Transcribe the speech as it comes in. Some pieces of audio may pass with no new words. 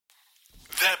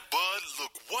That bud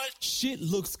look what? Shit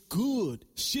looks good.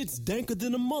 Shit's danker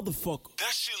than a motherfucker.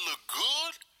 That shit look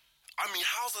good? I mean,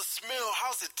 how's it smell?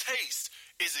 How's it taste?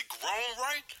 Is it grown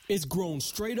right? It's grown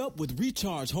straight up with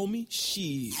Recharge, homie.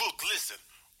 Shit. Look, listen,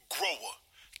 grower,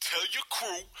 tell your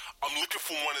crew I'm looking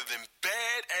for one of them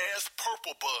badass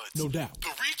purple buds. No doubt. The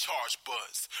Recharge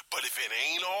buds. But if it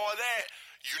ain't all that,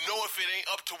 you know if it ain't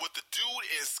up to what the dude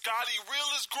in Scotty Real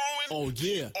is growing, Oh,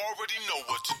 yeah. you already know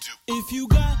what to do. If you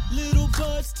got little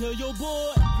buds, tell your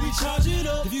boy, recharge it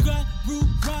up. If you got root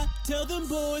rot, tell them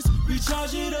boys,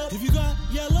 recharge it up. If you got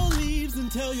yellow leaves, then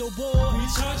tell your boy,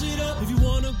 recharge it up. If you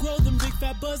wanna grow them big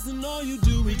fat buds, then all you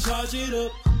do, recharge it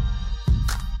up.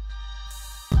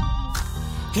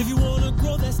 If you wanna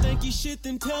grow that stanky shit,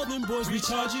 then tell them boys,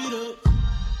 recharge it up.